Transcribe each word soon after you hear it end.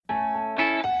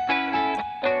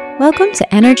Welcome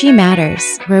to Energy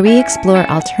Matters, where we explore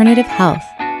alternative health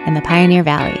in the Pioneer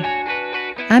Valley.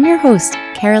 I'm your host,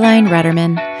 Caroline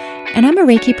Rudderman, and I'm a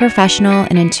Reiki professional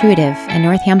and intuitive in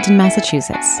Northampton,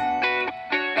 Massachusetts.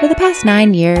 For the past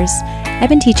 9 years, I've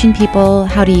been teaching people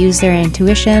how to use their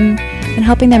intuition and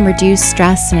helping them reduce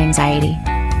stress and anxiety.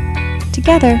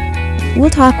 Together,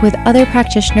 we'll talk with other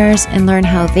practitioners and learn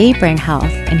how they bring health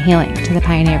and healing to the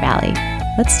Pioneer Valley.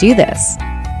 Let's do this.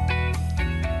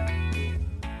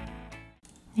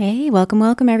 Hey,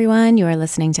 welcome everyone. You are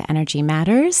listening to Energy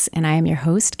Matters, and I am your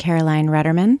host, Caroline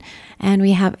Rudderman, and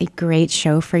we have a great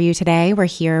show for you today. We're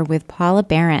here with Paula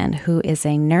Barron, who is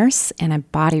a nurse and a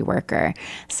body worker.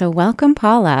 So welcome,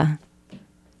 Paula.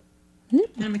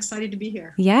 I'm excited to be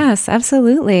here. Yes,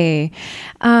 absolutely.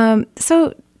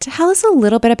 So tell us a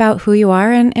little bit about who you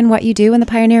are and what you do in the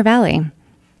Pioneer Valley.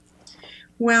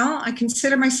 Well, I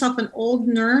consider myself an old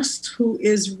nurse who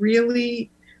is really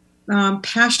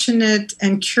passionate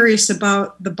and curious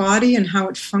about the body and how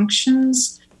it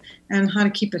functions and how to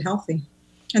keep it healthy.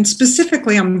 And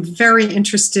specifically, I'm very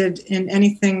interested in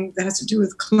anything that has to do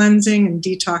with cleansing and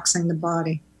detoxing the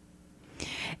body.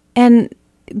 And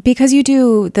because you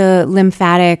do the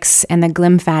lymphatics and the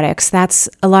glymphatics, that's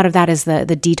a lot of that is the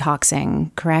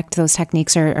detoxing, correct? Those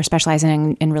techniques are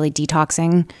specializing in really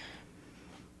detoxing?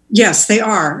 Yes, they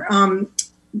are.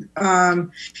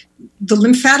 The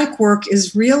lymphatic work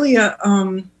is really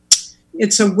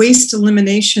it's a waste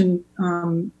elimination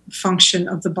function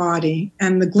of the body,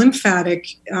 and the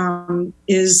glymphatic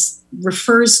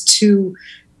refers to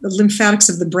the lymphatics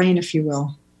of the brain, if you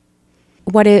will.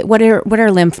 What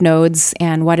are lymph nodes,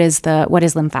 and what is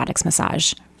lymphatics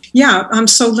massage? Yeah,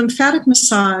 so lymphatic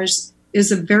massage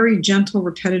is a very gentle,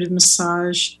 repetitive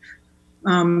massage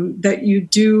that you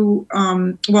do.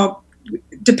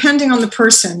 Depending on the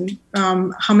person,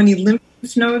 how many lymph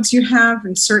nodes you have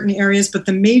in certain areas, but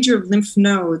the major lymph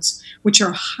nodes, which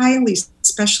are highly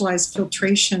specialized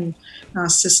filtration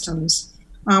systems,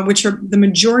 which are the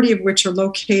majority of which are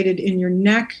located in your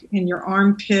neck, in your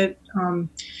armpit.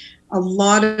 A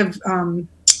lot of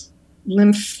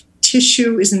lymph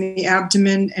tissue is in the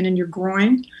abdomen and in your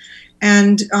groin.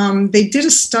 And they did a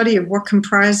study of what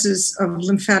comprises of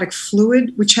lymphatic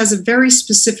fluid, which has a very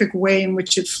specific way in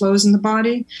which it flows in the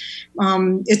body.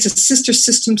 It's a sister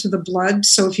system to the blood.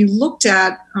 So if you looked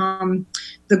at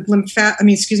the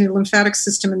lymphatic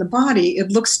system in the body,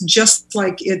 it looks just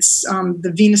like it's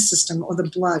the venous system or the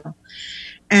blood.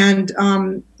 And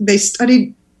they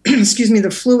studied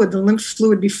the lymph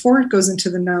fluid before it goes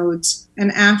into the nodes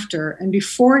and after. And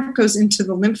before it goes into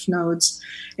the lymph nodes,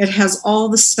 it has all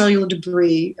the cellular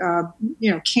debris,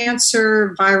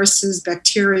 cancer, viruses,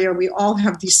 bacteria. We all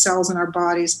have these cells in our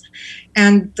bodies.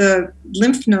 And the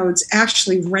lymph nodes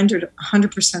actually rendered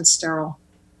 100% sterile.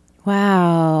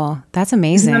 Wow, that's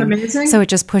amazing. Isn't that amazing? So it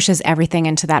just pushes everything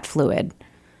into that fluid.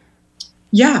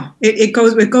 Yeah, it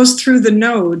goes through the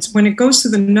nodes. When it goes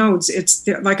through the nodes,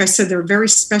 like I said, they're a very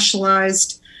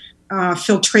specialized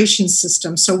filtration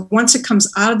system. So once it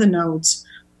comes out of the nodes,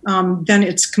 then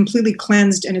it's completely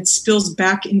cleansed and it spills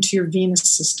back into your venous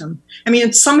system. I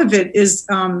mean, some of it is,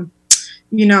 gotten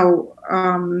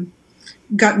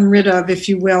rid of, if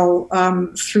you will,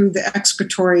 through the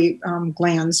excretory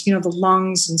glands. The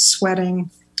lungs and sweating,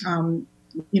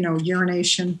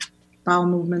 urination, bowel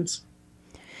movements.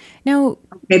 No.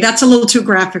 Okay, that's a little too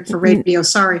graphic for radio.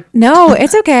 Sorry. No,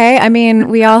 it's okay. I mean,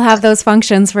 we all have those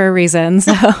functions for a reason.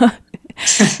 So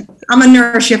I'm a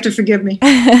nurse. You have to forgive me.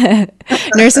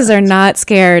 Nurses are not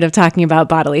scared of talking about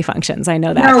bodily functions. I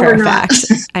know that for a fact.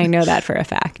 I know that for a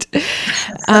fact.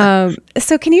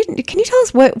 So can you tell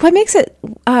us what makes it?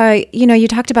 You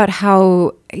talked about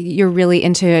how you're really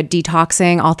into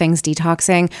detoxing, all things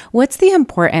detoxing. What's the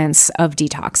importance of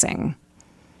detoxing?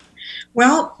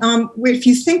 Well, if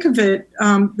you think of it,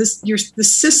 the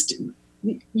system,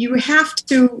 you have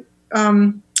to,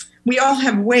 we all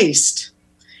have waste.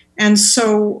 And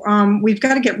so we've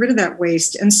got to get rid of that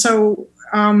waste. And so,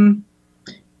 and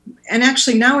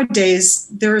actually nowadays,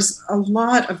 there's a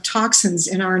lot of toxins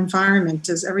in our environment,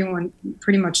 as everyone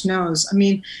pretty much knows. I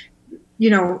mean,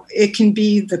 it can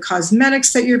be the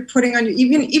cosmetics that you're putting on,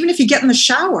 even if you get in the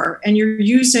shower and you're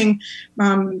using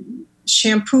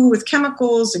shampoo with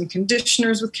chemicals and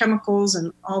conditioners with chemicals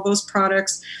and all those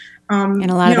products. And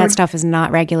a lot of that stuff is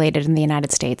not regulated in the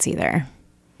United States either.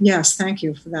 Yes, thank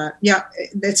you for that. Yeah,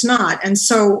 it's not. And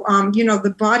so,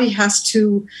 the body has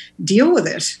to deal with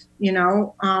it,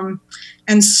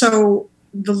 and so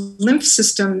the lymph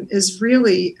system is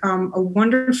really a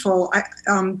wonderful,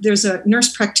 there's a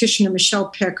nurse practitioner, Michelle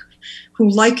Pick, who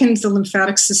likened the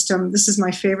lymphatic system, this is my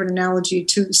favorite analogy,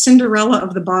 to Cinderella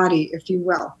of the body, if you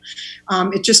will.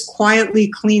 It just quietly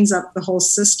cleans up the whole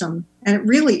system. And it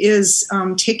really is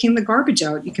taking the garbage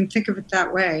out. You can think of it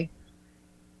that way.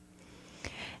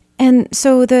 And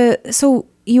so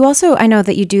you also, I know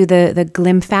that you do the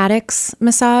glymphatics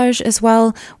massage as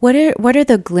well. What are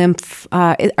the glymph?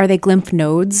 Are they glymph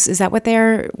nodes? Is that what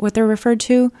they're referred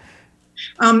to?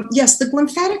 Yes, the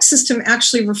glymphatic system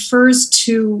actually refers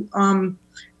to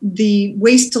the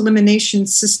waste elimination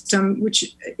system,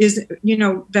 which is,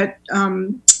 that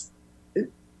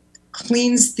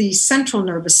cleans the central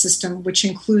nervous system, which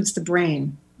includes the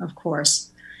brain, of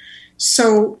course.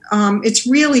 So it's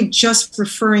really just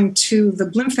referring to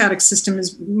the lymphatic system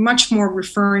is much more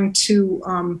referring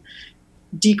to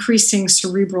decreasing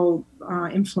cerebral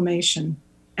inflammation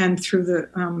and through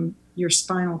the your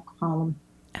spinal column.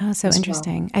 Oh, so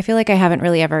interesting. Well. I feel like I haven't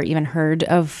really ever even heard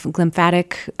of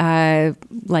glymphatic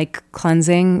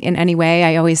cleansing in any way.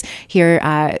 I always hear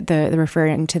the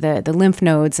referring to the lymph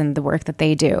nodes and the work that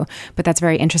they do. But that's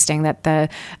very interesting that the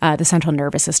central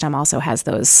nervous system also has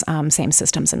those same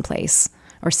systems in place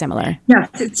or similar. Yeah,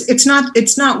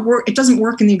 it doesn't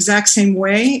work in the exact same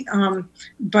way.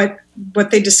 But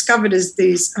what they discovered is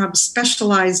these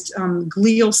specialized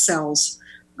glial cells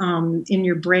in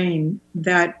your brain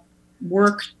that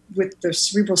work with the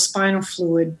cerebral spinal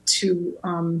fluid to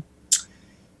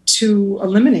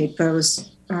eliminate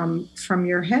those from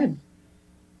your head,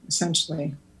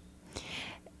 essentially.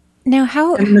 Now,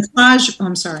 how and massage?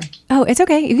 I'm sorry. Oh, it's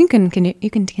okay. You can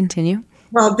continue.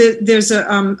 Well, there's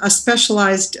a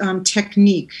specialized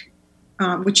technique,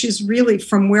 which is really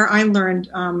from where I learned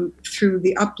through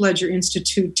the Upledger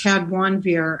Institute. Tad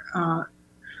Wanvier.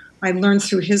 I learned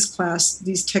through his class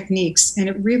these techniques, and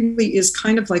it really is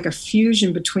kind of like a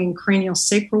fusion between cranial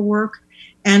sacral work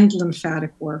and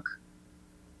lymphatic work.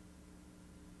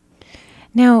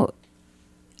 Now,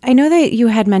 I know that you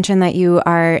had mentioned that you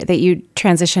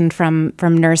transitioned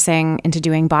from nursing into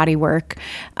doing body work.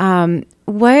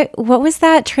 What was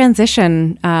that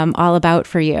transition all about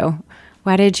for you?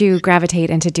 Why did you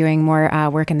gravitate into doing more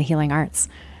work in the healing arts?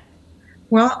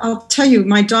 Well, I'll tell you,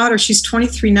 my daughter, she's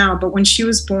 23 now, but when she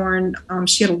was born,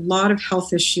 she had a lot of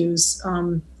health issues.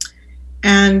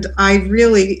 And I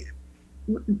really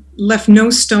left no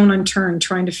stone unturned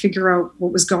trying to figure out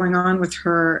what was going on with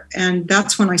her. And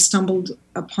that's when I stumbled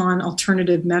upon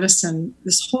alternative medicine,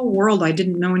 this whole world I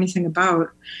didn't know anything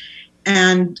about,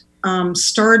 and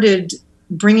started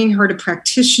bringing her to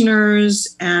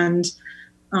practitioners and,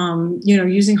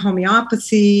 using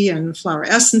homeopathy and flower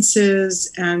essences.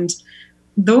 And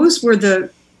those were the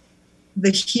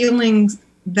healings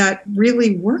that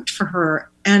really worked for her.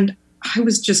 And I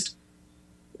was just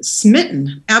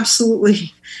smitten,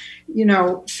 absolutely,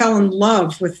 fell in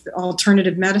love with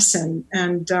alternative medicine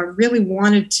and really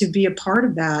wanted to be a part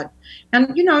of that.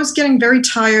 And, I was getting very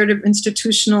tired of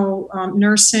institutional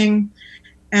nursing.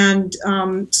 And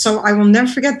so I will never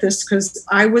forget this because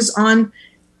I was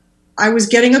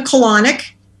getting a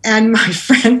colonic. And my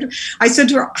friend, I said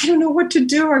to her, I don't know what to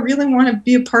do. I really want to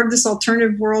be a part of this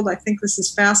alternative world. I think this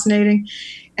is fascinating.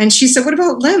 And she said, what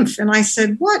about lymph? And I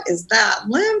said, what is that?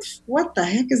 Lymph? What the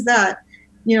heck is that?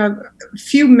 A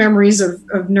few memories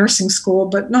of nursing school,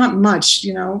 but not much,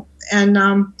 And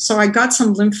so I got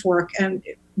some lymph work and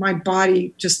my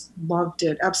body just loved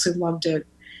it, absolutely loved it.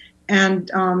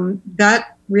 And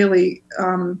that really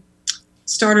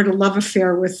started a love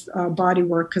affair with body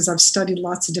work because I've studied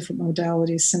lots of different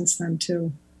modalities since then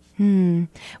too.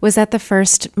 Was that the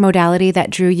first modality that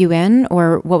drew you in,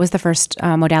 or what was the first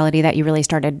modality that you really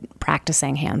started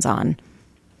practicing hands-on?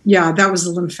 Yeah, that was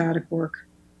the lymphatic work.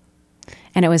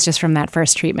 And it was just from that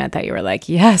first treatment that you were like,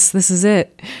 yes, this is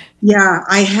it. Yeah,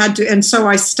 I had to. And so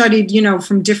I studied,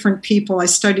 from different people. I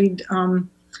studied,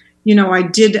 I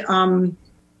did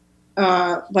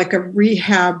like a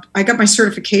rehab. I got my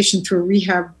certification through a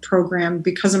rehab program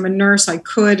because I'm a nurse. I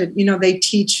could, they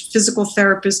teach physical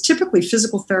therapists. Typically,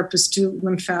 physical therapists do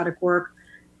lymphatic work.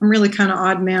 I'm really kind of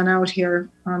odd man out here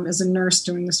as a nurse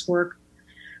doing this work.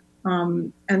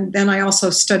 And then I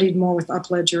also studied more with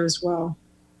Upledger as well.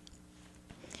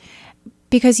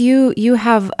 Because you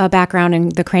have a background in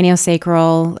the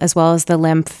craniosacral as well as the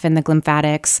lymph and the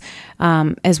glymphatics,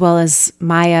 as well as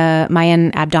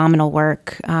Mayan abdominal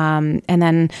work, and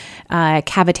then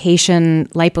cavitation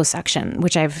liposuction,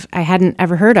 which I hadn't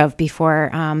ever heard of before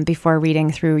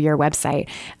reading through your website.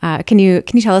 Can you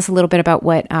tell us a little bit about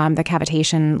what the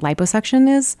cavitation liposuction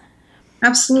is?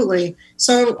 Absolutely.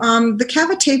 So the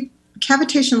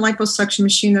cavitation liposuction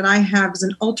machine that I have is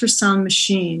an ultrasound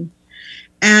machine,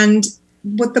 and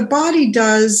what the body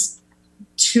does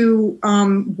to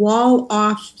wall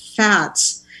off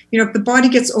fats. If the body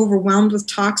gets overwhelmed with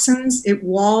toxins, it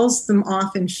walls them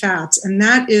off in fats. And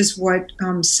that is what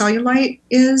cellulite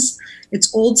is.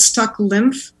 It's old stuck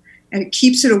lymph, and it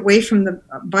keeps it away from the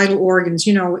vital organs.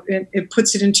 It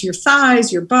puts it into your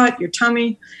thighs, your butt, your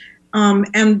tummy. I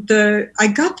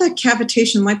got the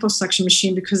cavitation liposuction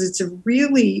machine because it's a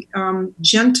really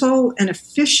gentle and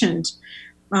efficient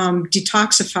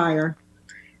detoxifier.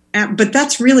 But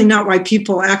that's really not why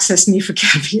people access me for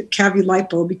cavi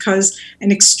lipo, because an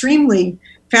extremely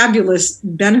fabulous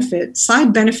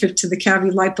side benefit to the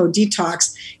cavi lipo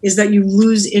detox is that you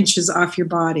lose inches off your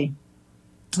body.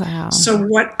 Wow. So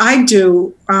what I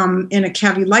do in a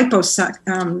cavi lipo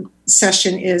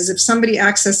session is, if somebody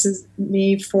accesses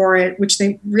me for it, which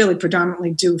they really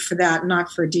predominantly do for that, not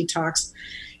for a detox,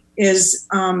 is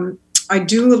I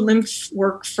do a lymph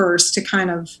work first to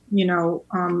kind of,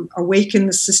 awaken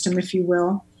the system, if you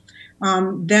will.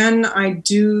 Then I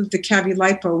do the cavi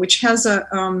lipo, which has a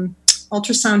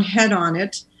ultrasound head on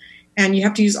it, and you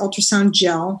have to use ultrasound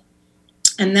gel.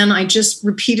 And then I just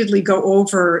repeatedly go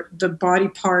over the body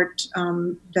part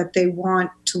that they want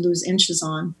to lose inches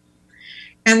on.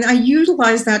 And I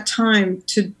utilize that time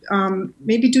to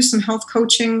maybe do some health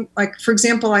coaching. Like, for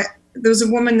example, there was a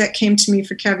woman that came to me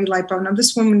for cavi lipo. Now,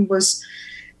 this woman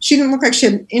she didn't look like she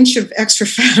had an inch of extra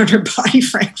fat on her body,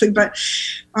 frankly, but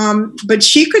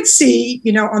she could see,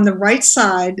 on the right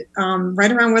side,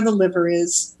 right around where the liver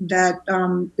is, that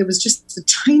it was just the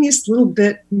tiniest little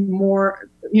bit more,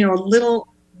 a little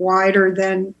wider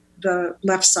than the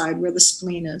left side where the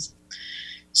spleen is.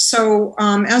 So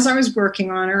as I was working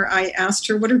on her, I asked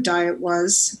her what her diet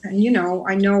was. And,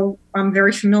 I know I'm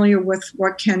very familiar with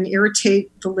what can irritate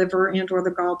the liver and or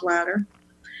the gallbladder.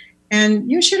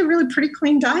 And, she had a really pretty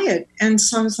clean diet. And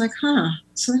so I was like,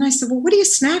 So then I said, well, what do you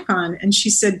snack on? And she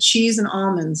said, cheese and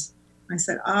almonds. I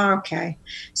said, okay.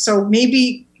 So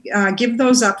maybe give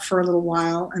those up for a little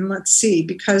while and let's see.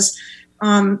 Because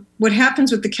what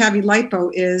happens with the cavi lipo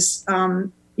is,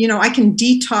 I can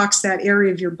detox that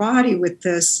area of your body with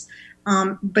this.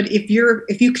 But if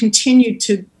you continue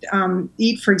to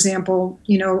eat, for example,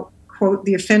 quote,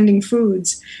 the offending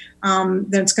foods, then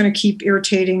it's going to keep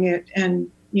irritating it, and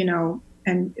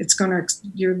and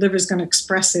your liver's going to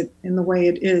express it in the way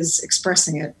it is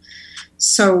expressing it.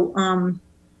 So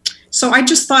I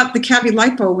just thought the cavi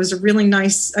lipo was a really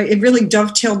nice. It really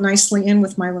dovetailed nicely in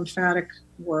with my lymphatic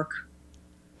work.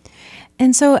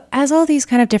 And so as all these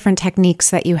kind of different techniques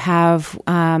that you have,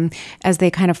 as they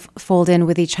kind of fold in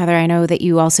with each other, I know that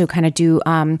you also kind of do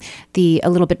a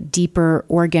little bit deeper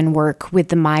organ work with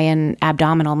the Mayan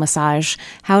abdominal massage.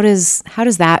 How does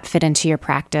that fit into your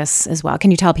practice as well?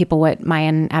 Can you tell people what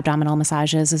Mayan abdominal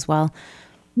massage is as well?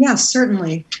 Yes,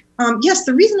 certainly. Yes,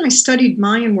 the reason I studied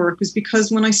Mayan work was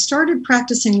because when I started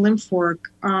practicing lymph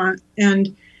work,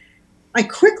 and I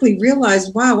quickly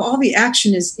realized, wow, all the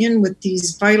action is in with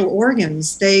these vital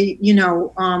organs. They,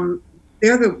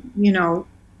 they're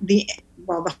the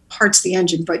heart's the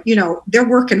engine, but, they're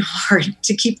working hard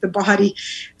to keep the body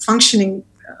functioning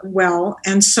well.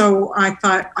 And so I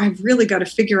thought, I've really got to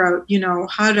figure out,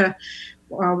 how to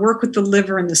work with the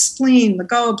liver and the spleen, the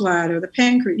gallbladder, the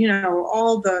pancreas,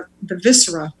 all the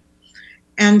viscera.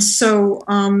 And so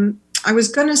I was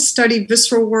going to study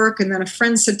visceral work, and then a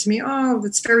friend said to me, oh,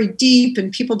 that's very deep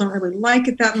and people don't really like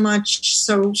it that much.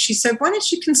 So she said, why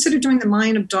don't you consider doing the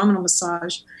Mayan abdominal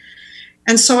massage?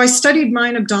 And so I studied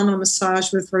Mayan abdominal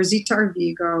massage with Rosita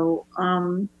Arvigo,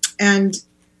 and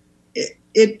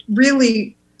it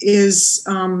really is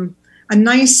a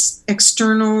nice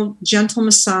external gentle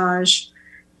massage,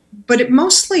 but it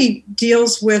mostly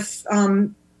deals with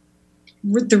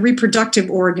the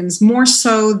reproductive organs more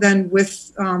so than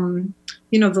with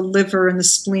the liver and the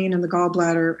spleen and the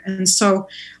gallbladder. And so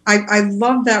I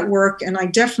love that work, and I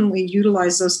definitely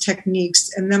utilize those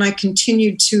techniques. And then I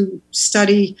continued to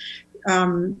study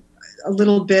a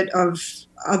little bit of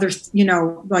other,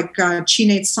 like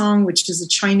Qinate Song, which is a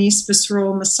Chinese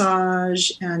visceral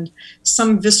massage, and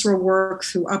some visceral work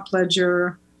through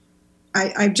Upledger.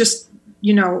 I just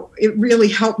it really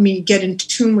helped me get in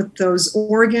tune with those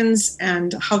organs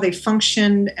and how they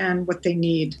function and what they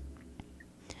need.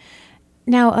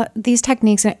 Now, these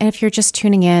techniques, and if you're just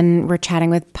tuning in, we're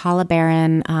chatting with Paula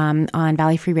Barron on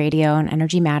Valley Free Radio and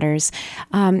Energy Matters.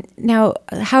 Now,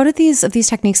 how do these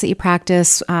techniques that you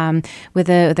practice with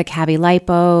the cavi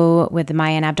lipo, with the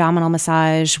Mayan abdominal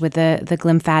massage, with the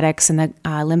glymphatics and the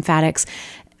lymphatics,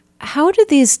 how do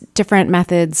these different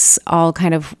methods all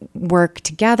kind of work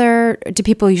together? Do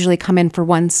people usually come in for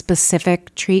one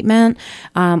specific treatment,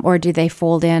 or do they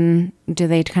fold in? Do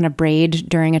they kind of braid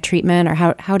during a treatment, or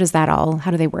how does that all?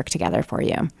 How do they work together for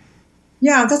you?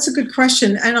 Yeah, that's a good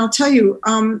question. And I'll tell you,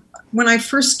 when I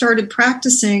first started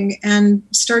practicing and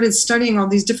started studying all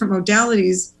these different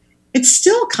modalities, it's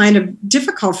still kind of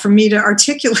difficult for me to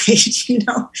articulate,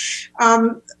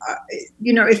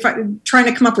 if I'm trying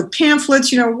to come up with pamphlets,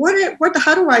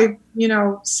 how do I,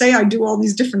 say I do all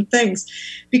these different things?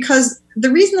 Because the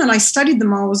reason that I studied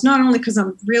them all was not only because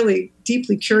I'm really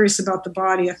deeply curious about the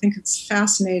body, I think it's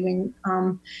fascinating,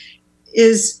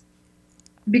 is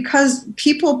because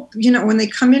people, when they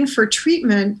come in for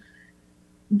treatment,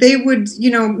 they would,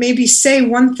 maybe say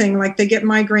one thing, like they get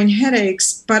migraine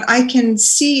headaches, but I can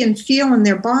see and feel in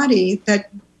their body that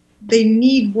they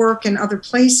need work in other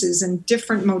places and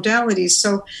different modalities.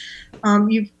 So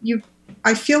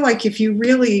I feel like if you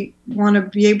really want to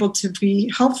be able to be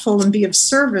helpful and be of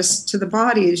service to the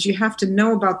body, is you have to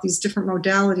know about these different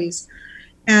modalities.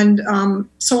 And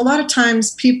so a lot of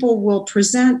times people will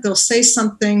present, they'll say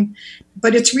something,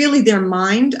 but it's really their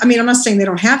mind. I mean, I'm not saying they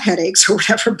don't have headaches or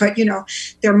whatever, but,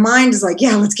 their mind is like,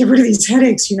 yeah, let's get rid of these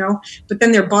headaches, But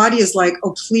then their body is like,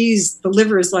 oh, please, the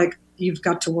liver is like, you've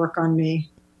got to work on me.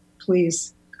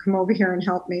 Please come over here and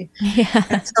help me.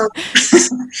 Yeah.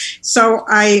 So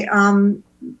I,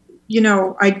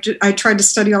 I tried to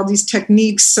study all these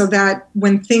techniques so that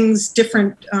when things,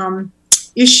 different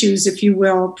issues, if you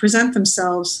will, present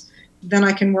themselves, then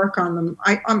I can work on them.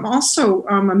 I'm also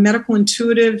a medical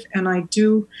intuitive, and I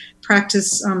do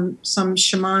practice some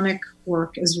shamanic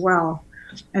work as well.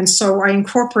 And so I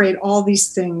incorporate all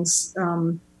these things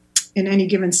in any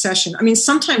given session. I mean,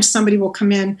 sometimes somebody will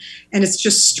come in and it's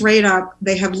just straight up,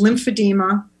 they have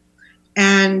lymphedema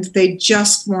and they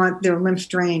just want their lymph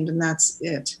drained, and that's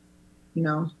it,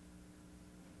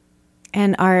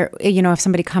 And if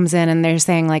somebody comes in and they're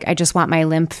saying like, I just want my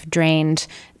lymph drained,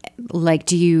 like,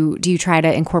 do you try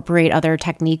to incorporate other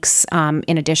techniques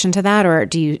in addition to that, or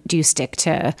do you stick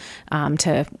to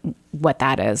what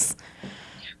that is?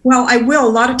 Well, I will.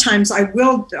 A lot of times I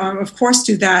will, of course,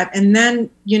 do that. And then,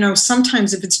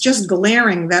 sometimes if it's just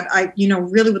glaring that I,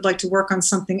 really would like to work on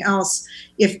something else,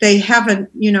 if they haven't,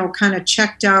 kind of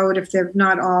checked out, if they're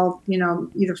not all,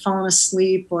 either fallen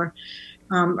asleep or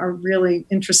are really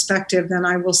introspective, then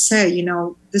I will say,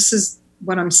 this is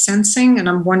what I'm sensing, and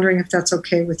I'm wondering if that's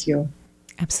okay with you.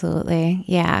 Absolutely.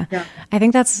 Yeah. I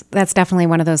think that's definitely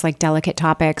one of those like delicate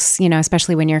topics,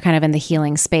 especially when you're kind of in the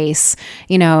healing space,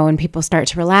 and people start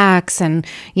to relax and,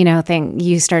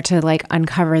 you start to like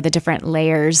uncover the different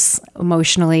layers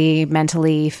emotionally,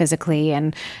 mentally, physically,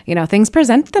 and, things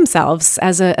present themselves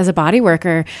as a body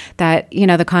worker that,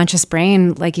 the conscious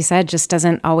brain, like you said, just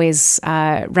doesn't always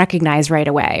recognize right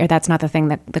away, or that's not the thing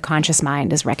that the conscious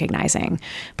mind is recognizing,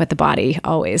 but the body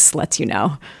always lets you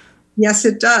know. Yes,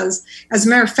 it does. As a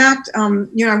matter of fact, I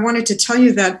wanted to tell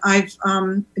you that I've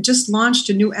just launched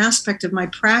a new aspect of my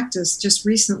practice just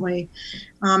recently,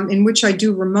 in which I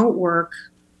do remote work.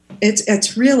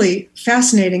 It's really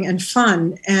fascinating and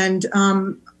fun, and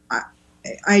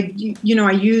I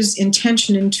use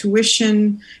intention,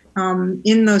 intuition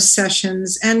in those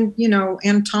sessions, and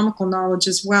anatomical knowledge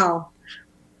as well,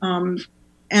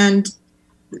 and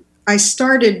I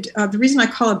started, the reason I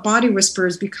call it Body Whisper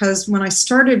is because when I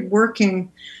started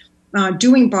working,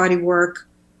 doing body work,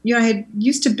 I had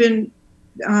used to been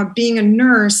being a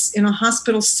nurse in a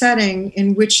hospital setting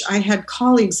in which I had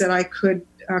colleagues that I could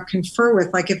confer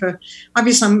with. Like if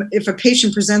a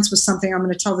patient presents with something, I'm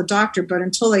going to tell the doctor, but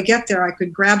until they get there, I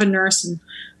could grab a nurse and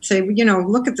say,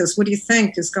 look at this, what do you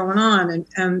think is going on?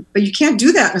 But you can't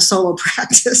do that in a solo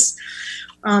practice.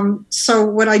 So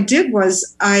what I did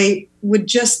was I would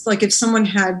just, like if someone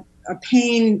had a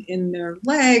pain in their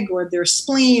leg or their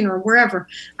spleen or wherever,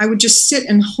 I would just sit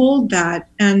and hold that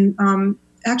and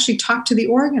actually talk to the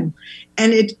organ.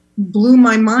 And it blew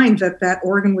my mind that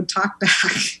organ would talk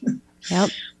back.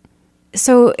 Yep.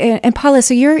 So, and Paula,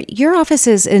 so your office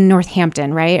is in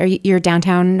Northampton, right? You're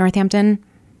downtown Northampton?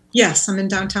 Yes, I'm in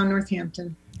downtown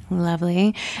Northampton.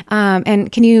 Lovely.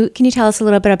 And can you tell us a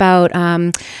little bit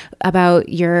about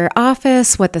your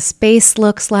office, what the space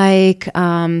looks like,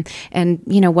 and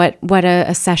what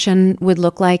a session would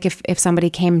look like if somebody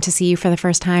came to see you for the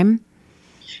first time?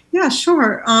 Yeah,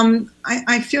 sure.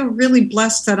 I feel really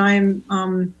blessed that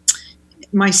I'm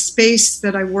my space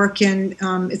that I work in.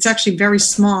 It's actually very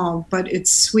small, but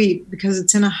it's sweet because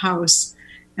it's in a house,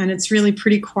 and it's really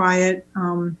pretty quiet.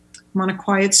 I'm on a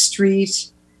quiet street.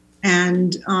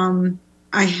 And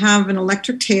I have an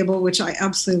electric table, which I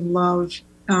absolutely love.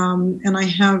 And I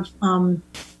have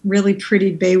really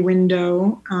pretty bay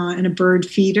window and a bird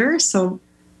feeder. So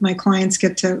my clients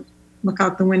get to look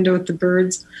out the window at the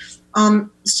birds.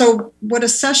 So what a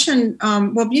session,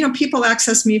 people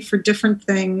access me for different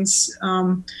things.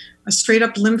 A straight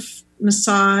up lymph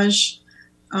massage.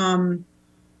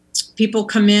 People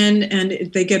come in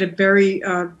and they get a very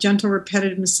gentle,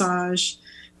 repetitive massage.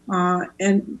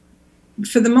 And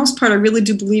for the most part, I really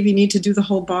do believe you need to do the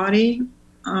whole body.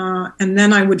 And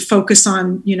then I would focus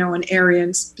on, an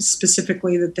area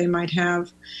specifically that they might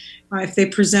have. If they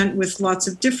present with lots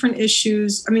of different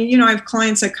issues. I mean, I have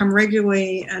clients that come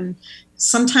regularly, and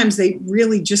sometimes they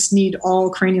really just need all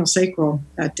cranial sacral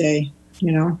that day,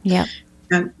 Yeah.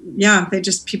 And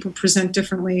people present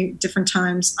differently, different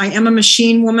times. I am a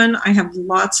machine woman. I have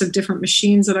lots of different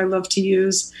machines that I love to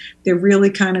use. They're really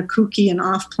kind of kooky and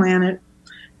off planet.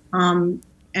 Off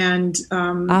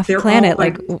planet,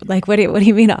 like what do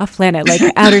you mean off planet? Like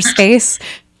outer space?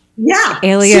 Yeah,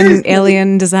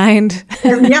 alien designed.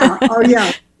 Yeah, oh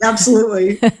yeah,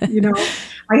 absolutely.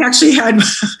 I actually had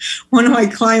one of my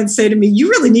clients say to me, "You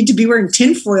really need to be wearing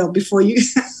tinfoil before you."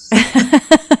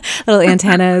 Little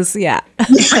antennas, yeah.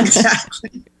 Yeah,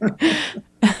 exactly.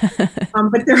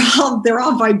 But they're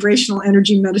all vibrational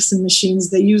energy medicine machines.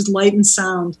 They use light and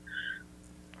sound.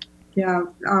 Yeah,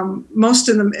 most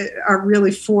of them are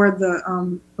really for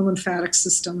the lymphatic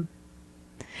system.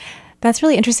 That's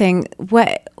really interesting.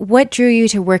 What drew you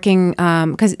to working?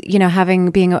 Because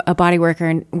being a body worker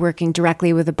and working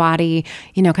directly with the body,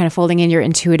 kind of folding in your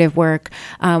intuitive work.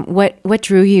 What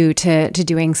drew you to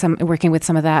doing working with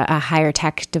some of the higher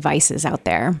tech devices out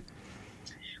there?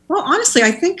 Well, honestly,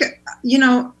 I think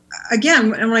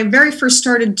again, when I very first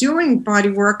started doing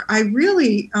body work, I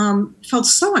really felt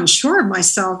so unsure of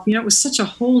myself. It was such a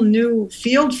whole new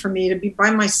field for me to be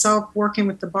by myself working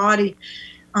with the body.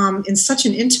 In such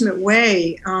an intimate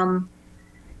way. And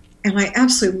I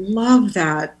absolutely love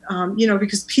that,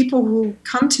 because people who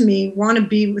come to me want to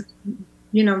be with,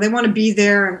 they want to be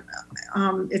there.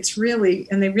 And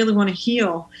they really want to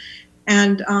heal.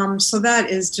 And so that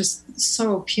is just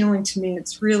so appealing to me.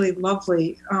 It's really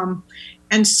lovely.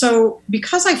 And so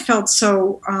because I felt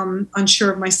so unsure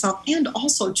of myself, and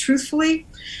also truthfully,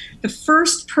 the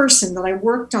first person that I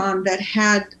worked on that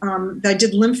I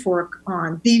did lymph work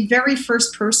on, the very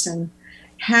first person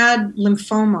had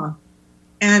lymphoma,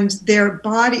 and their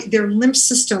lymph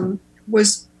system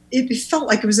it felt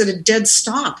like it was at a dead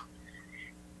stop.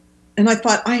 And I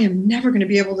thought, I am never going to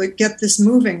be able to get this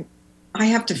moving. I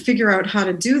have to figure out how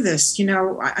to do this.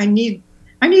 I need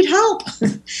help.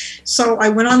 So I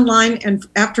went online, and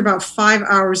after about 5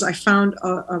 hours, I found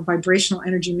a vibrational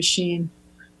energy machine.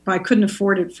 But I couldn't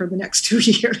afford it for the next 2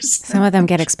 years. Some of them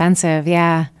get expensive,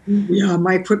 yeah. Yeah,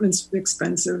 my equipment's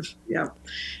expensive, yeah.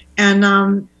 And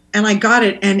I got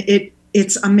it, and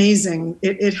it's amazing.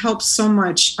 It helps so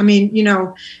much. I mean,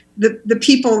 the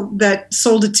people that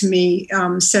sold it to me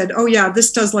said, "Oh yeah,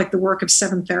 this does like the work of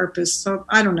 7 therapists." So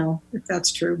I don't know if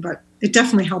that's true, but it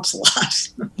definitely helps a lot.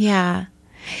 Yeah.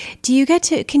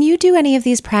 Can you do any of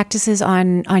these practices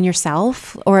on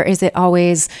yourself, or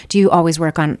do you always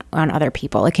work on other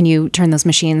people? Like, can you turn those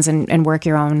machines and work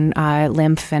your own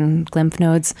lymph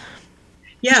nodes?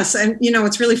 Yes. And,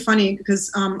 it's really funny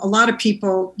because a lot of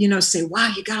people, say,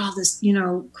 wow, you got all this,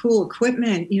 cool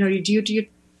equipment, you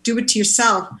do it to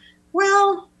yourself.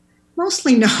 Well,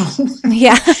 mostly no.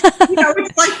 Yeah.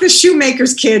 It's like the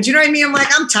shoemaker's kids. You know what I mean? I'm like,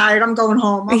 I'm tired. I'm going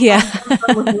home. I'm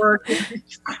done with work.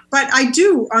 But I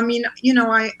do. I mean,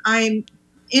 I'm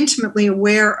intimately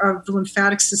aware of the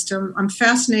lymphatic system. I'm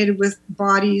fascinated with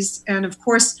bodies. And of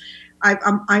course,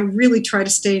 I really try to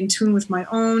stay in tune with my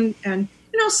own. And,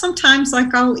 sometimes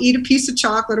like I'll eat a piece of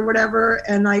chocolate or whatever.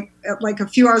 And like a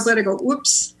few hours later, I go,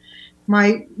 whoops.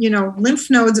 My, lymph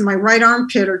nodes in my right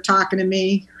armpit are talking to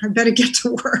me. I better get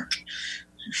to work.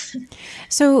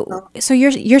 So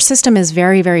your system is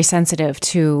very, very sensitive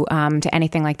to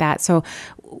anything like that. So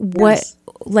Yes.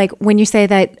 like when you say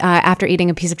that after eating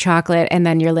a piece of chocolate and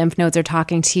then your lymph nodes are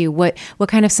talking to you, what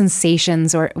kind of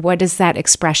sensations or what does that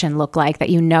expression look like that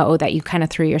that you kind of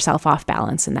threw yourself off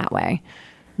balance in that way?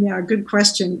 Yeah, good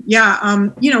question. Yeah,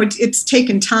 it's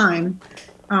taken time.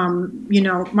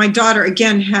 My daughter,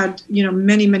 again, had,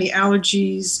 many, many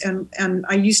allergies. And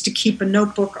I used to keep a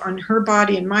notebook on her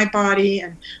body and my body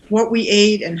and what we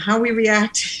ate and how we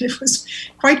reacted. It was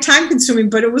quite time consuming,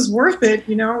 but it was worth it,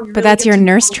 But that's your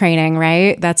nurse training,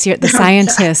 right? That's the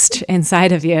scientist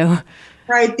inside of you.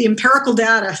 Right, the empirical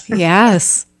data.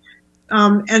 Yes.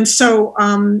 And so,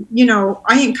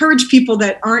 I encourage people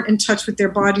that aren't in touch with their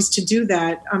bodies to do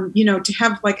that, to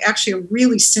have like actually a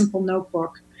really simple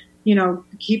notebook.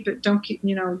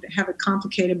 don't have it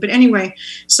complicated. But anyway,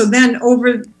 so then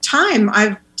over time,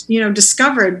 I've,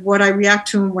 discovered what I react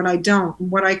to and what I don't, and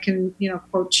what I can,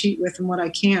 quote, cheat with and what I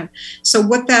can't. So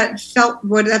what that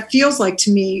feels like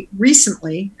to me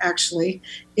recently, actually,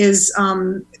 is,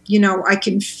 I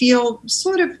can feel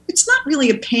sort of, it's not really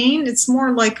a pain. It's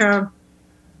more like kind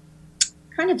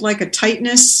of like a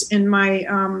tightness in my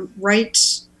right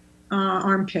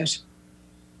armpit.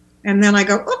 And then I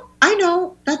go, oh, I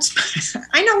know,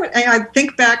 I know what, I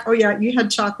think back, oh yeah, you had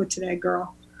chocolate today,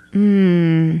 girl.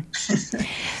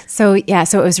 So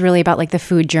it was really about like the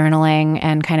food journaling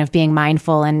and kind of being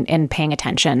mindful and paying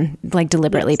attention, like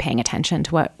deliberately paying attention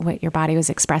to what your body was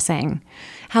expressing.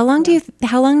 How long did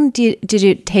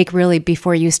it take really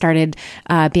before you started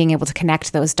being able to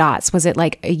connect those dots? Was it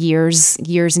like years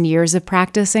and years of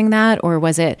practicing that, or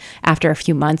was it after a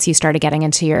few months you started getting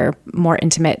into your more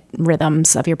intimate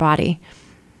rhythms of your body?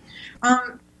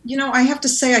 I have to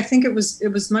say, I think it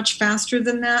was much faster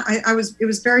than that. It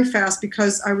was very fast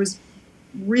because I was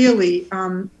really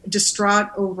distraught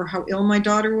over how ill my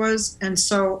daughter was. And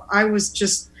so I was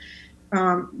just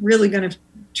really going to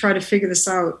try to figure this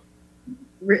out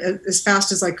as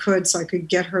fast as I could so I could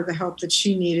get her the help that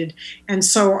she needed. And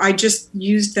so I just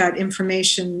used that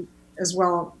information as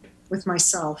well with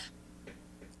myself.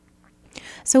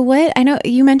 So I know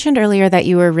you mentioned earlier that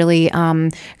you were really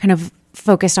kind of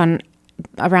focused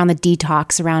around the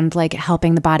detox, around like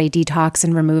helping the body detox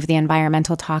and remove the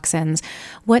environmental toxins.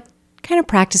 What kind of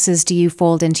practices do you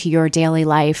fold into your daily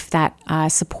life that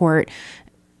support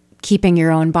keeping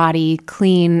your own body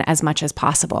clean as much as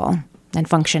possible and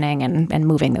functioning and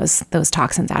moving those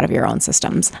toxins out of your own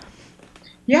systems?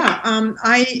 Yeah,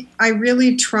 I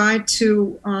really try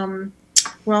to,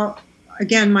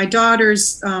 again, my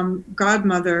daughter's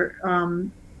godmother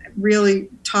really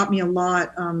taught me a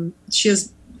lot. She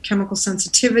has chemical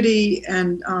sensitivity,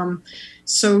 and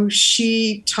so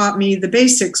she taught me the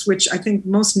basics, which I think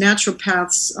most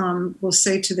naturopaths will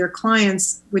say to their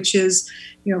clients, which is,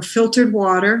 filtered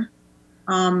water,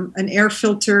 an air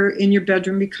filter in your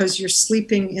bedroom because you're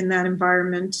sleeping in that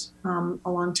environment a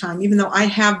long time. Even though I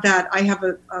have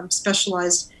a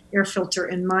specialized air filter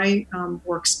in my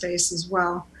workspace as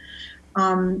well.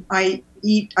 I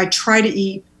try to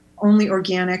eat only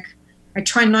organic. I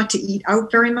try not to eat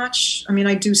out very much. I mean,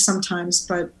 I do sometimes,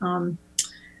 but and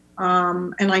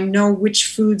I know which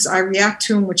foods I react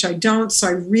to and which I don't. So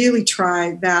I really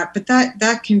try that, but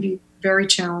that can be very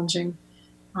challenging.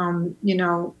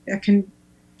 It can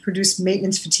produce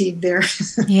maintenance fatigue there.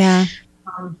 Yeah.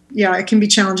 It can be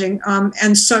challenging.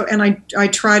 And I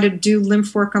try to do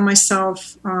lymph work on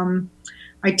myself.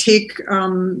 I take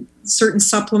certain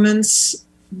supplements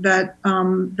that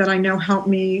I know help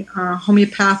me,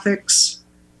 homeopathics.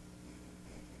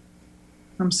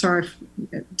 I'm sorry.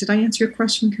 Did I answer your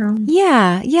question, Carolyn?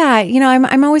 Yeah.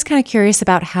 I'm always kind of curious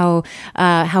about how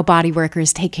body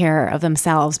workers take care of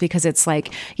themselves, because it's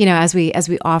like, as we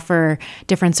offer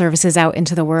different services out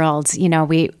into the world,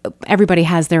 everybody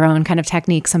has their own kind of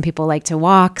technique. Some people like to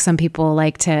walk, some people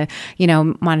like to,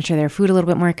 monitor their food a little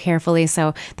bit more carefully.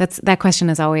 So that question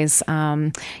is always,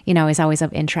 is always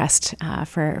of interest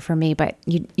for me. But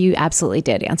you absolutely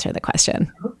did answer the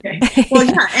question. Okay. Well,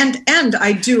 yeah, and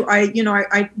I do.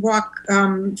 I walk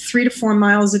 3 to 4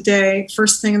 miles a day.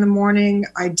 First thing in the morning,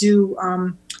 I do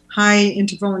high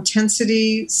interval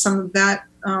intensity, some of that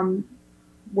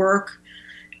work.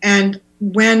 And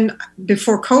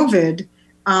before COVID,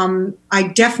 I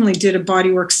definitely did a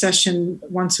bodywork session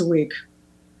once a week.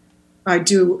 I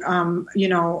do,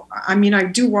 I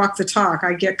do walk the talk.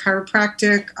 I get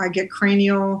chiropractic, I get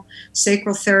cranial,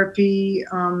 sacral therapy,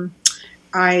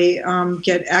 I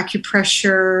get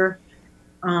acupressure,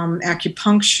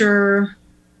 acupuncture.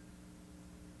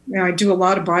 Yeah, I do a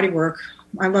lot of body work.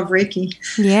 I love Reiki.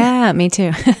 Yeah, me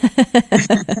too.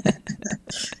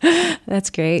 That's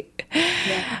great.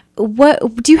 Yeah.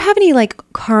 What do you have any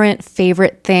current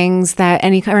favorite techniques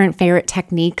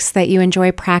that you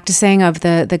enjoy practicing of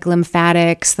the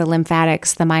lymphatics,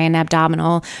 the Mayan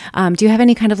abdominal? Do you have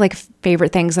any kind of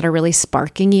favorite things that are really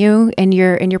sparking you in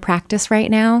your practice right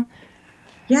now?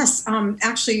 Yes,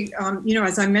 actually,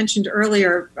 as I mentioned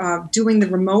earlier, doing the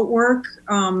remote work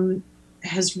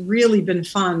has really been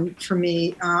fun for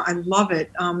me. I love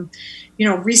it.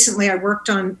 Recently I worked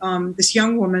on this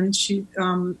young woman. She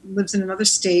lives in another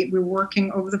state. We were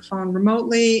working over the phone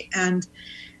remotely, and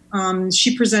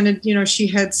she presented, she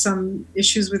had some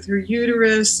issues with her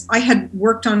uterus. I had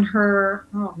worked on her,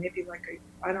 maybe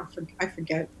I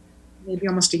forget, maybe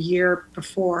almost a year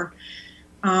before.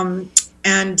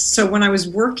 And so when I was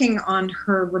working on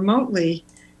her remotely,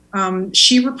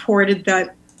 she reported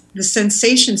that the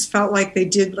sensations felt like they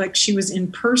did, like she was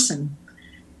in person,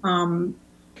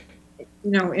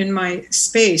 in my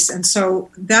space. And so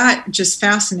that just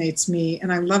fascinates me.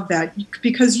 And I love that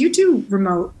because you do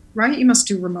remote, right? You must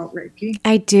do remote Reiki.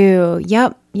 I do.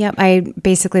 Yep.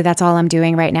 That's all I'm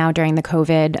doing right now during the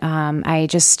COVID.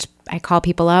 I call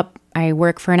people up, I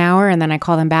work for an hour, and then I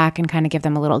call them back and kind of give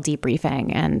them a little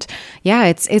debriefing. And yeah,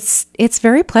 it's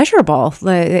very pleasurable,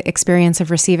 the experience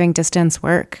of receiving distance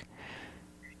work.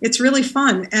 It's really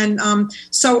fun. And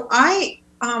so I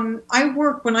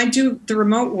work, when I do the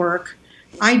remote work,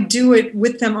 I do it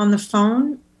with them on the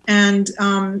phone, and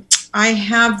I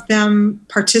have them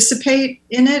participate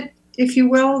in it, if you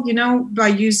will, by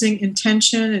using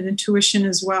intention and intuition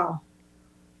as well.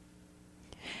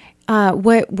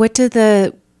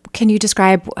 Can you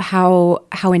describe how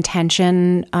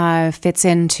intention fits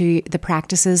into the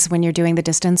practices when you're doing the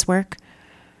distance work?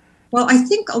 Well, I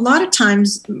think a lot of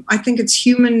times, I think it's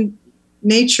human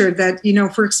nature that,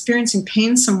 if we're experiencing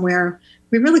pain somewhere,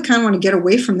 we really kind of want to get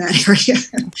away from that area.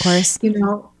 Of course.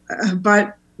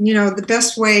 But, the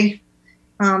best way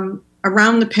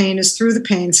around the pain is through the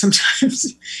pain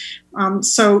sometimes.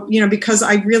 Because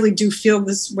I really do feel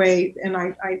this way, and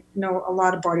I know a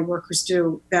lot of body workers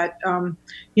do, that,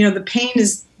 the pain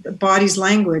is the body's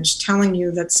language telling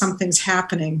you that something's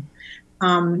happening.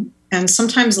 And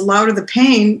sometimes the louder the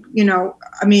pain,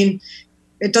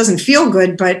 it doesn't feel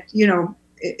good, but,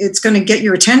 it's going to get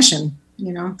your attention,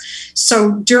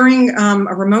 So during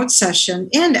a remote session,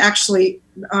 and actually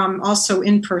also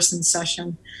in-person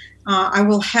session, I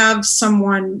will have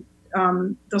someone,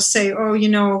 they'll say, I've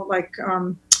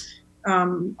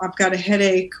got a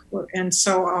headache. And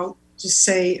so I'll just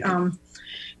say,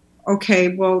 okay,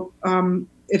 well,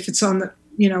 if it's on the,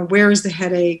 where is the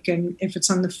headache? And if it's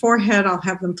on the forehead, I'll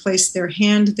have them place their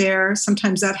hand there.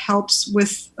 Sometimes that helps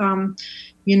with,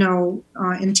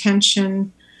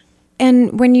 intention.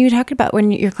 And when your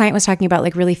client was talking about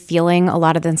like really feeling a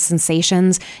lot of the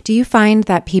sensations, do you find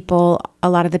that a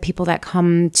lot of the people that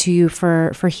come to you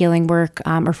for healing work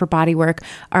or for body work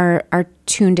are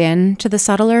tuned in to the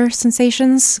subtler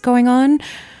sensations going on?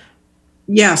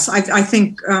 Yes, I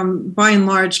think by and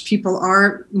large, people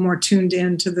are more tuned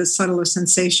in to the subtler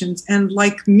sensations. And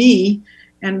like me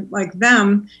and like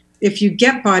them, if you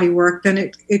get body work,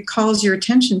 then it calls your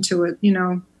attention to it.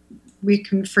 We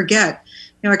can forget.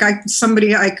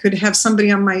 I could have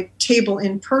somebody on my table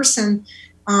in person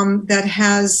that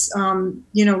has,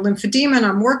 lymphedema, and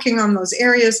I'm working on those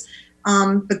areas.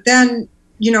 But then,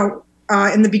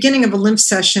 in the beginning of a lymph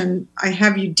session, I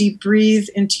have you deep breathe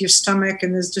into your stomach,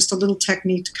 and there's just a little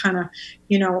technique to kind of,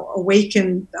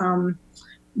 awaken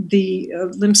the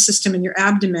lymph system in your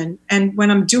abdomen. And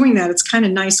when I'm doing that, it's kind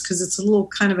of nice because it's a little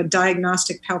kind of a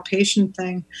diagnostic palpation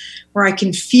thing where I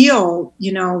can feel,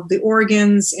 the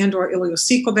organs and or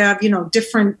ileocecal valve,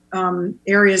 different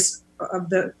areas of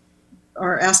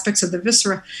or aspects of the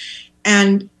viscera.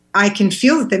 And I can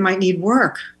feel that they might need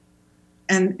work.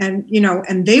 And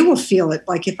they will feel it.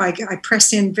 Like if I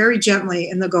press in very gently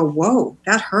and they'll go, whoa,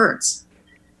 that hurts.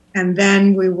 And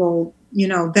then we will,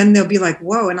 then they'll be like,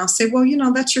 whoa. And I'll say, well,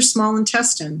 that's your small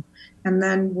intestine. And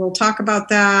then we'll talk about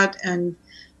that. And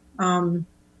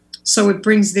so it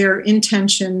brings their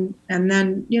intention. And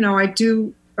then,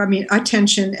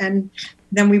 attention. And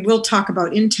then we will talk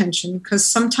about intention, because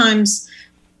sometimes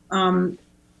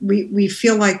we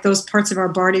feel like those parts of our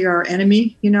body are our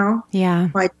enemy, Yeah.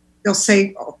 Like, they'll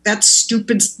say, oh, that's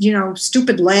stupid,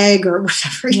 stupid leg or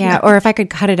whatever. Yeah. Or if I could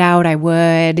cut it out, I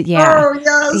would. Yeah. Oh,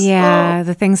 yes. Yeah. Oh.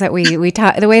 The things that we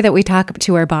talk, the way that we talk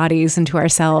to our bodies and to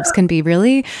ourselves can be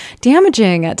really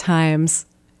damaging at times.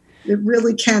 It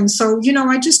really can. So,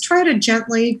 I just try to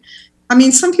gently,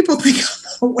 some people think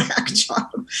I'm a whack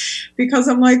job because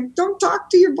I'm like, don't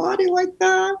talk to your body like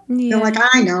that. Yeah. They're like,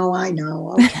 I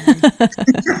know. Okay.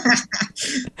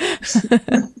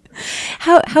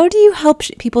 How do you help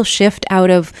people shift out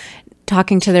of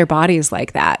talking to their bodies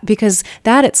like that? Because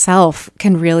that itself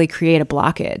can really create a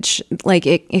blockage. Like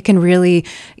it can really,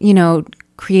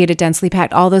 create a densely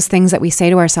packed, all those things that we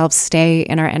say to ourselves stay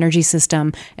in our energy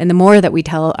system. And the more that we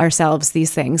tell ourselves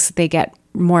these things, they get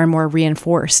more and more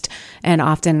reinforced and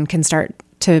often can start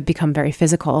to become very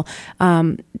physical.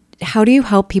 How do you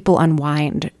help people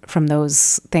unwind from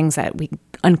those things that we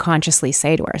unconsciously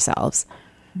say to ourselves?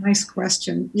 Nice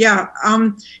question. Yeah.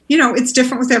 It's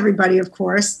different with everybody, of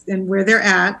course, and where they're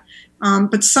at.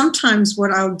 But sometimes what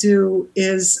I'll do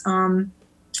is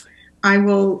I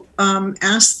will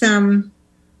ask them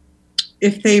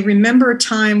if they remember a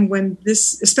time when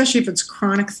this, especially if it's a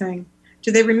chronic thing,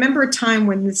 Do they remember a time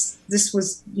when this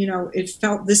was, it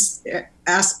felt this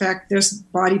aspect, this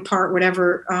body part,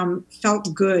 whatever,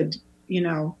 felt good,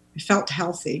 it felt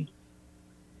healthy.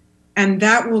 And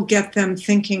that will get them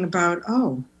thinking about,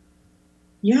 oh,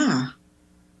 yeah,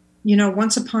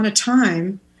 once upon a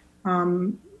time, my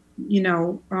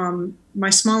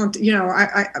small,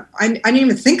 I didn't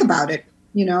even think about it,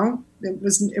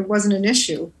 it wasn't an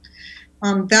issue.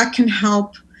 That can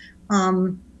help.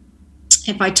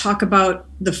 If I talk about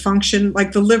the function,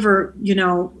 like the liver,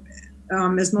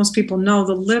 as most people know,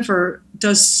 the liver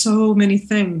does so many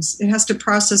things. It has to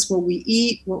process what we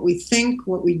eat, what we think,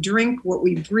 what we drink, what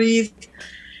we breathe.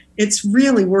 It's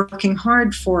really working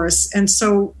hard for us. And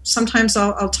so sometimes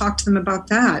I'll talk to them about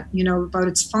that, about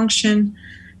its function.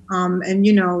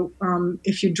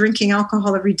 If you're drinking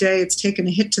alcohol every day, it's taking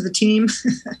a hit to the team.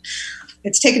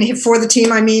 It's taking a hit for the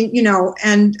team.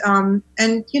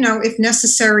 If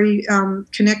necessary,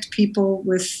 connect people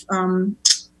with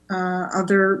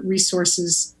other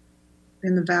resources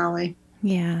in the valley.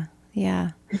 Yeah.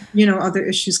 Other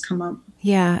issues come up.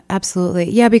 Yeah,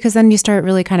 absolutely. Yeah, because then you start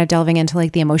really kind of delving into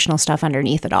like the emotional stuff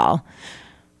underneath it all.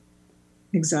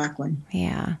 Exactly.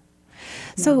 Yeah.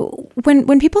 So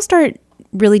when people start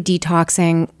really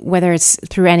detoxing, whether it's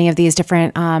through any of these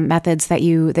different methods that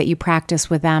you practice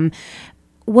with them,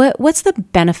 what's the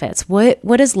benefits? What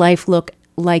does life look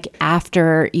like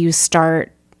after you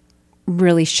start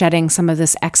really shedding some of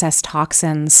this excess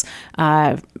toxins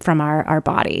from our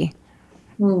body?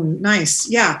 Oh, nice.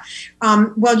 Yeah.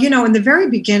 In the very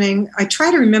beginning, I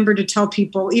try to remember to tell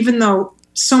people, even though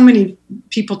so many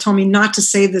people told me not to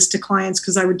say this to clients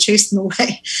because I would chase them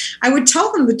away, I would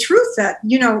tell them the truth that,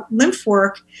 lymph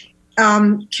work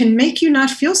can make you not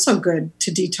feel so good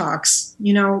to detox.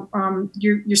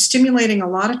 You're stimulating a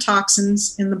lot of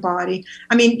toxins in the body.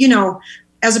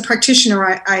 As a practitioner,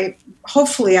 I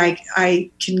hopefully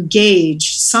can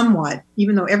gauge somewhat,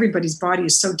 even though everybody's body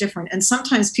is so different. And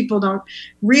sometimes people don't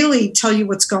really tell you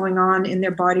what's going on in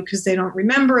their body because they don't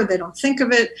remember, they don't think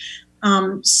of it.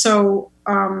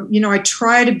 I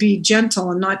try to be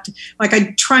gentle and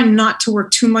I try not to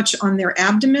work too much on their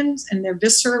abdomens and their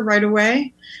viscera right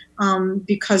away.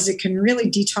 Because it can really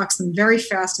detox them very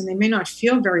fast and they may not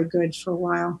feel very good for a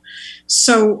while.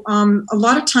 So a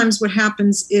lot of times what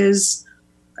happens is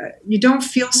you don't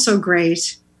feel so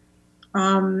great.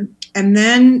 And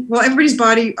then, everybody's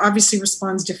body obviously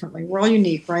responds differently. We're all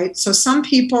unique, right? So some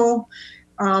people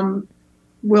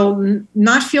will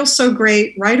not feel so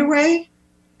great right away.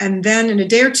 And then in a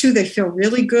day or two, they feel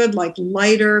really good, like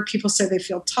lighter. People say they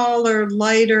feel taller,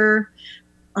 lighter.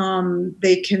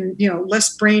 They can,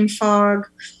 less brain fog.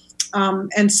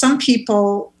 And some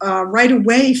people right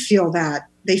away feel that.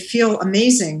 They feel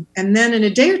amazing. And then in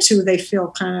a day or two, they feel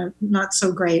kind of not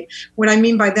so great. What I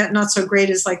mean by that not so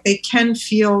great is like they can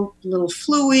feel a little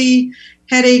fluey,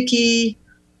 headachy.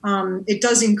 It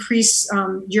does increase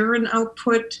urine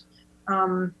output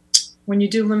when you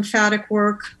do lymphatic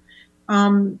work.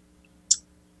 And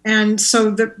so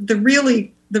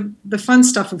the fun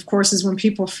stuff, of course, is when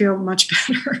people feel much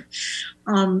better,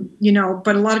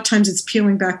 but a lot of times it's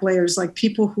peeling back layers, like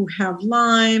people who have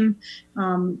Lyme,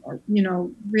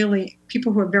 really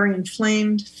people who are very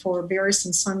inflamed for various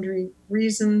and sundry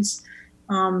reasons,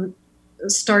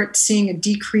 start seeing a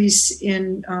decrease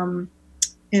in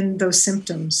those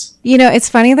symptoms. It's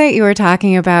funny that you were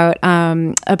talking about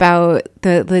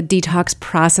the detox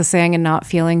processing and not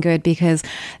feeling good, because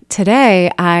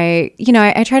today I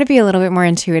try to be a little bit more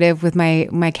intuitive with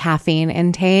my caffeine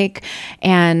intake.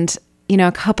 And a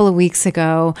couple of weeks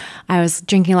ago, I was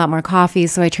drinking a lot more coffee,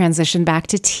 so I transitioned back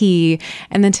to tea.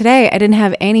 And then today, I didn't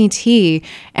have any tea.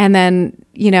 And then,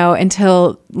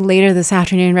 until later this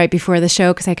afternoon, right before the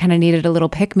show, because I kind of needed a little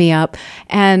pick-me-up.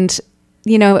 And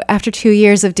after 2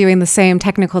 years of doing the same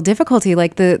technical difficulty,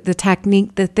 like the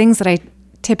technique, the things that I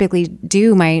typically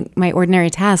do, my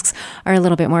ordinary tasks are a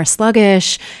little bit more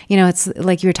sluggish. It's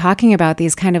like you were talking about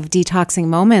these kind of detoxing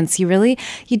moments. You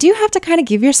do have to kind of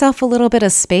give yourself a little bit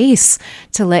of space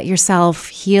to let yourself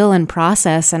heal and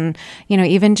process. And,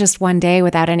 even just one day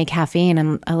without any caffeine,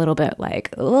 I'm a little bit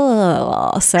like,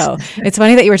 oh, so it's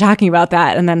funny that you were talking about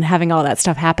that. And then having all that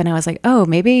stuff happen, I was like, oh,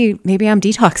 maybe I'm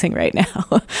detoxing right now.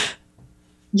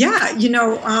 Yeah,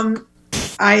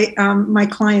 my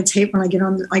clients hate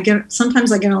when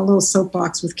sometimes I get on a little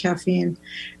soapbox with caffeine.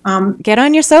 Get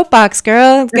on your soapbox,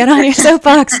 girl. Get on your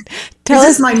soapbox.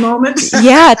 This is my moment.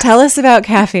 Yeah, tell us about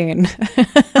caffeine.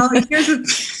 I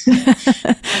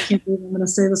can't believe I'm going to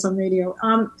say this on radio.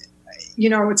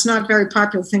 it's not a very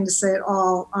popular thing to say at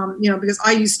all, because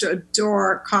I used to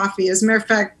adore coffee. As a matter of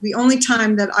fact, the only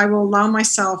time that I will allow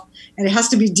myself, and it has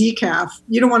to be decaf.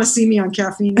 You don't want to see me on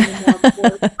caffeine anymore.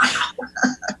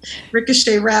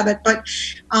 Ricochet rabbit. But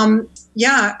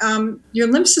your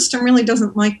lymph system really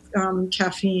doesn't like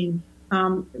caffeine.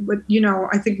 But,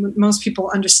 I think what most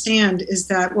people understand is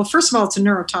that, well, first of all, it's a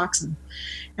neurotoxin.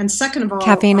 And second of all,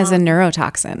 caffeine is a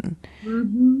neurotoxin.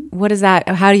 Mm-hmm. What is that?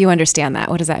 How do you understand that?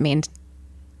 What does that mean?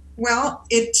 Well,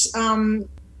 it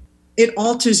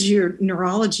alters your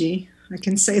neurology. I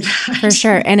can say that for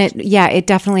sure, and it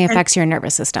definitely affects your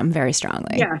nervous system very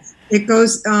strongly. Yes, it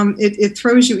goes. It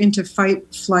throws you into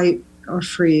fight, flight, or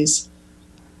freeze,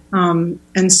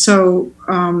 and so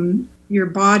your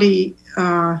body,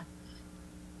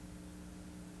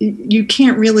 you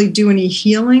can't really do any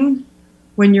healing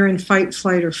when you're in fight,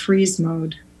 flight, or freeze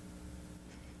mode.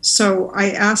 So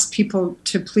I ask people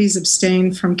to please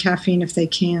abstain from caffeine if they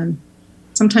can.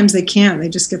 Sometimes they can't. They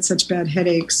just get such bad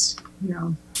headaches,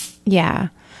 Yeah.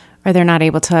 Or they're not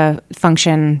able to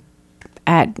function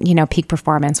at, peak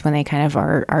performance when they kind of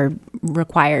are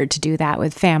required to do that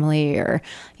with family or,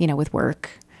 with work.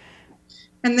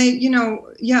 And they,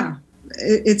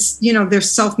 it's, they're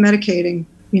self-medicating,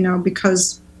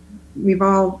 because we've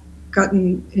all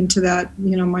gotten into that,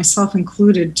 myself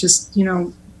included, just,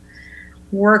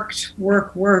 work.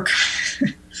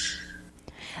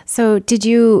 So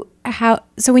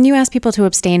so when you ask people to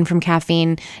abstain from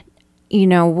caffeine,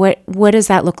 what does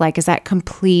that look like? Is that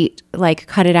complete, like,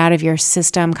 cut it out of your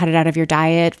system, cut it out of your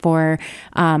diet for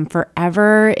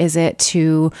forever? Is it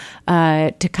to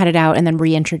cut it out and then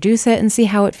reintroduce it and see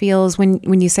how it feels?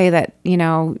 When you say that,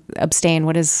 abstain,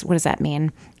 what does that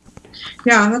mean?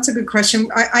 Yeah, that's a good question.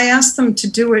 I ask them to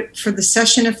do it for the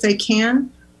session if they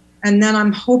can, and then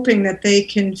I'm hoping that they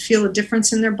can feel a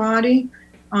difference in their body.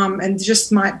 And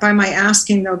just by my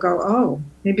asking, they'll go, oh,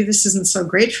 maybe this isn't so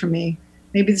great for me.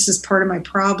 Maybe this is part of my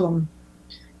problem.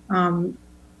 And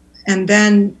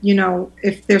then,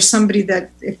 if there's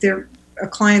if they're a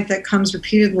client that comes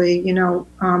repeatedly,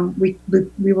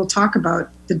 we will talk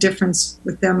about the difference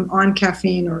with them on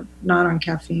caffeine or not on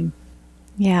caffeine.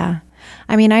 Yeah.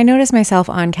 I mean, I notice myself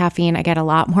on caffeine, I get a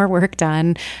lot more work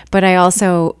done, but I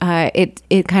also,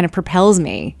 it kind of propels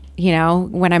me,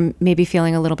 when I'm maybe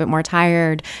feeling a little bit more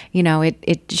tired,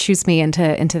 it shoots me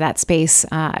into that space.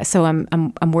 So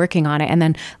I'm working on it. And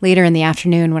then later in the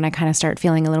afternoon, when I kind of start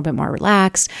feeling a little bit more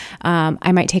relaxed,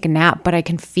 I might take a nap, but I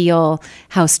can feel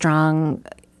how strong,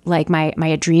 like my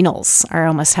adrenals are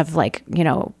almost have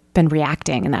been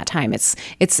reacting in that time. It's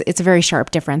a very sharp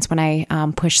difference when I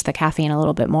push the caffeine a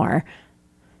little bit more.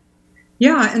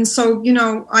 Yeah. And so,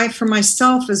 I, for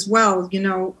myself as well,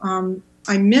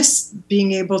 I miss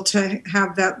being able to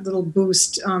have that little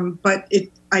boost, but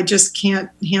I just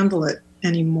can't handle it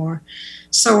anymore.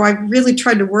 So I really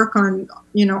tried to work on,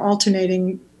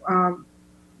 alternating,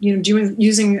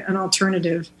 using an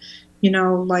alternative,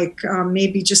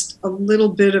 maybe just a little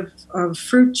bit of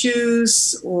fruit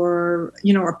juice or,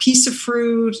 a piece of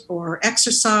fruit or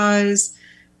exercise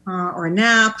or a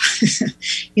nap,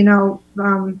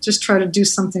 just try to do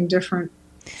something different.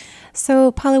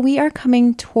 So, Paula, we are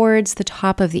coming towards the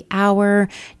top of the hour.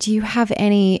 Do you have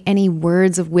any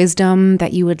words of wisdom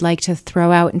that you would like to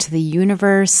throw out into the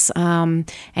universe?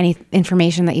 Any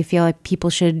information that you feel like people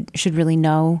should really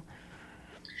know?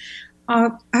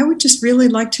 I would just really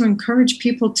like to encourage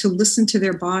people to listen to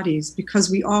their bodies,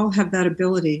 because we all have that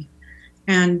ability.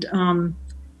 And,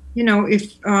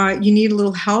 if you need a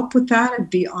little help with that, I'd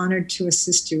be honored to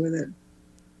assist you with it.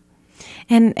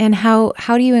 And how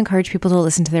do you encourage people to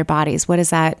listen to their bodies? What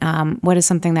is that? What is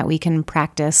something that we can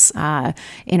practice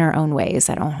in our own ways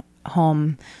at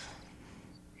home?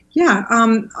 Yeah,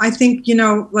 I think,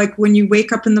 like when you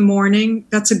wake up in the morning,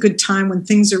 that's a good time when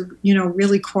things are,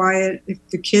 really quiet. If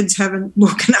the kids haven't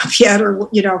woken up yet, or,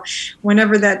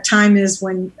 whenever that time is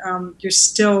when you're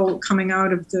still coming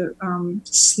out of the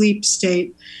sleep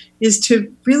state, is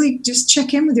to really just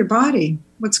check in with your body.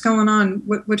 What's going on?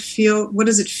 What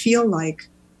does it feel like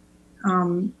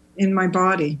in my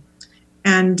body?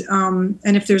 And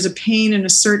if there's a pain in a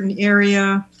certain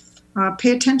area,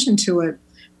 pay attention to it.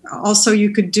 Also,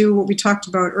 you could do what we talked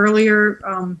about earlier.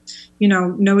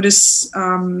 Notice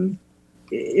certain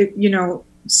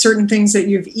things that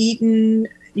you've eaten,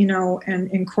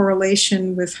 and in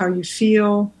correlation with how you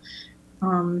feel.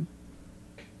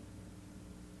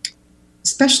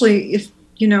 Especially if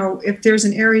there's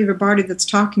an area of your body that's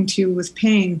talking to you with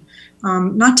pain,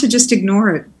 not to just ignore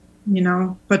it,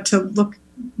 but to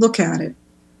look at it,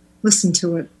 listen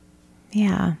to it.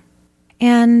 Yeah.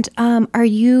 And are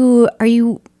you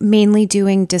mainly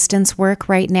doing distance work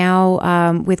right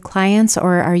now with clients,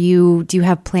 or do you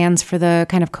have plans for the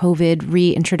kind of COVID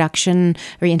reintegration,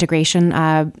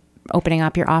 opening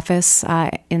up your office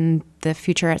in the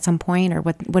future at some point, or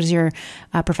what does your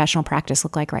professional practice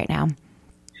look like right now?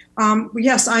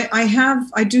 Yes,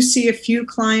 I do see a few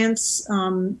clients,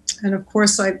 and of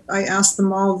course I ask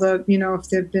them all if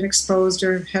they've been exposed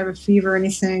or have a fever or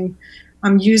anything.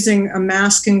 I'm using a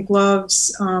mask and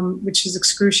gloves, which is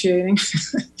excruciating,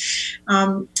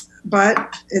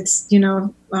 but it's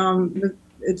I'm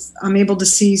able to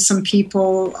see some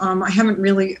people. I haven't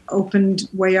really opened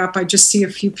way up. I just see a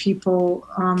few people,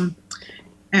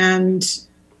 and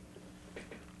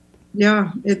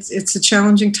yeah, it's a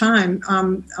challenging time.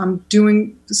 I'm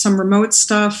doing some remote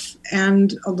stuff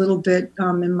and a little bit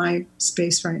in my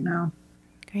space right now.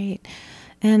 Great.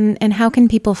 And how can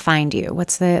people find you?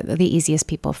 What's the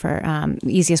easiest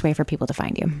way for people to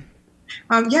find you?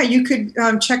 You could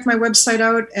check my website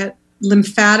out at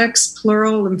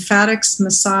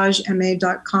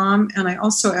lymphaticsmassageMA.com, and I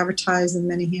also advertise in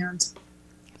many hands.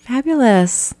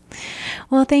 Fabulous.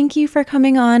 Well, thank you for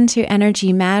coming on to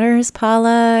Energy Matters,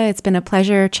 Paula. It's been a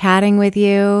pleasure chatting with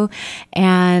you,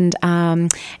 and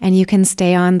you can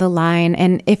stay on the line.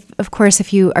 And if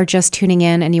you are just tuning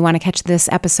in and you want to catch this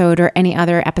episode or any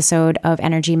other episode of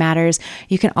Energy Matters,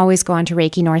 you can always go on to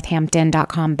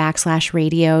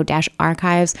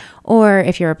reikinorthampton.com/radio-archives. Or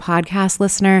if you're a podcast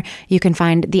listener, you can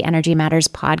find the Energy Matters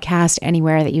podcast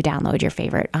anywhere that you download your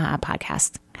favorite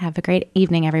podcast. Have a great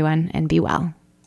evening, everyone, and be well.